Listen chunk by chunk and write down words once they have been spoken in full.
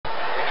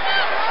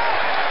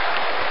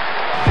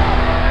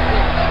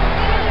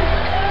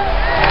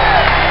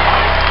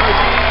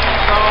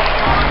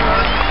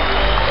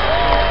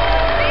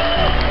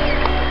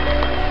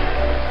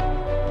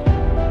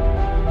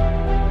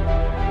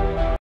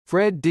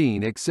Fred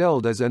Dean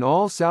excelled as an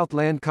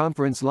All-Southland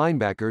Conference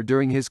linebacker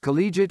during his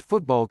collegiate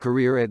football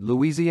career at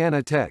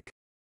Louisiana Tech.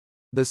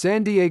 The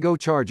San Diego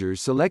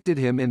Chargers selected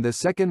him in the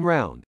second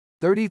round,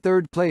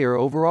 33rd player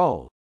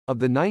overall, of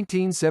the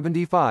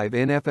 1975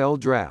 NFL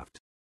Draft.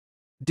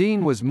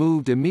 Dean was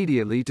moved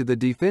immediately to the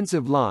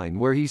defensive line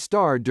where he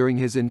starred during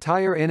his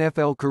entire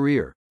NFL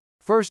career,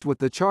 first with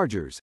the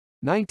Chargers,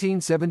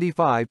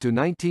 1975 to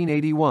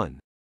 1981,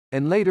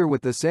 and later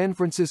with the San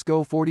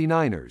Francisco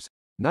 49ers,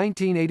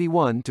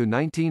 1981 to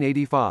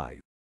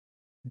 1985.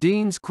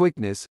 Dean's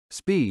quickness,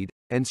 speed,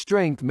 and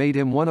strength made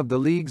him one of the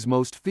league's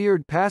most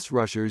feared pass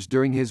rushers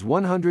during his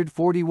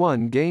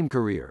 141-game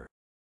career.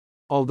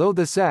 Although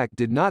the sack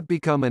did not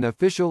become an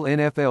official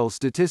NFL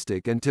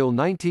statistic until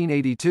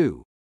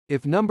 1982,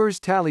 if numbers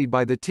tallied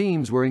by the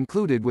teams were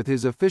included with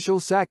his official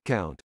sack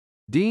count,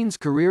 Dean's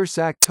career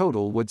sack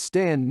total would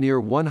stand near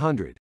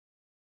 100.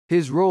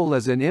 His role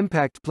as an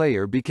impact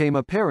player became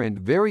apparent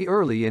very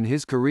early in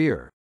his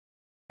career.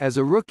 As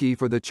a rookie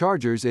for the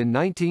Chargers in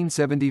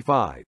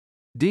 1975,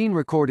 Dean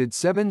recorded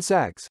 7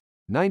 sacks,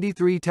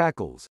 93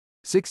 tackles,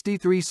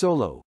 63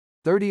 solo,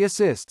 30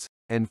 assists,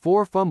 and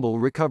 4 fumble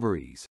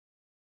recoveries.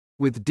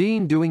 With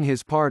Dean doing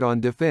his part on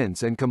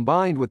defense and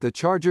combined with the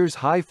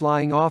Chargers'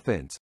 high-flying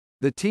offense,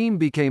 the team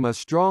became a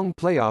strong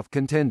playoff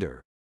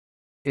contender.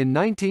 In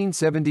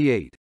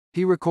 1978,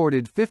 he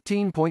recorded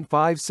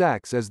 15.5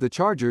 sacks as the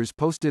Chargers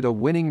posted a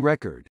winning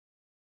record.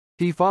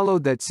 He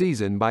followed that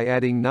season by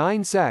adding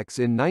 9 sacks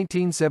in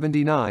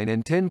 1979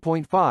 and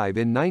 10.5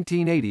 in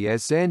 1980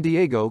 as San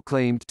Diego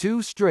claimed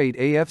 2 straight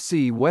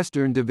AFC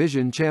Western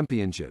Division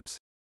championships.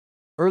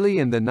 Early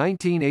in the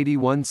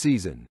 1981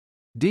 season,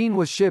 Dean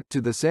was shipped to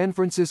the San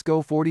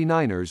Francisco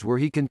 49ers where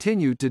he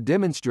continued to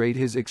demonstrate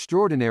his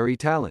extraordinary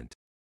talent.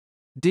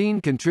 Dean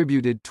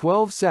contributed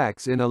 12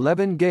 sacks in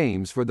 11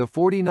 games for the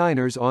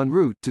 49ers en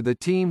route to the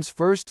team's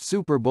first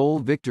Super Bowl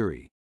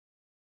victory.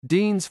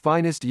 Dean's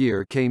finest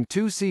year came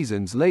 2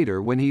 seasons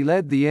later when he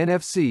led the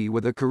NFC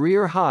with a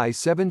career-high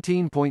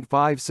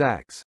 17.5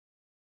 sacks.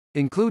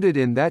 Included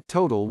in that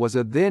total was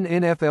a then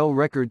NFL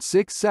record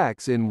 6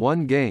 sacks in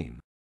one game.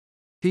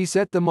 He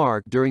set the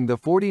mark during the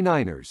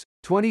 49ers'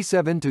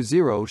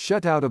 27-0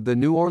 shutout of the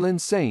New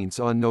Orleans Saints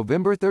on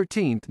November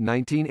 13,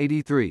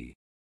 1983.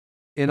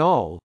 In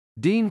all,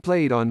 Dean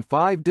played on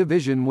 5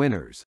 division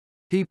winners.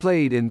 He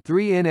played in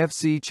 3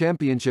 NFC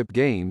championship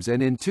games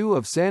and in 2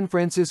 of San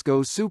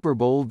Francisco's Super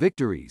Bowl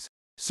victories,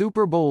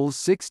 Super Bowls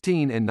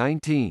 16 and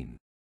 19.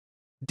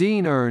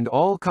 Dean earned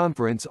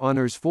all-conference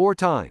honors 4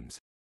 times,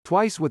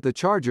 twice with the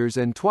Chargers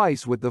and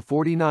twice with the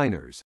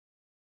 49ers.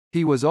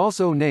 He was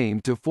also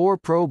named to 4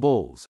 Pro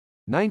Bowls,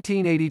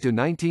 1980 to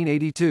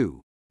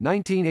 1982,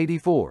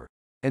 1984,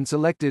 and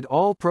selected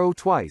All-Pro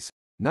twice,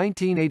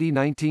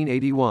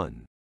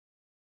 1980-1981.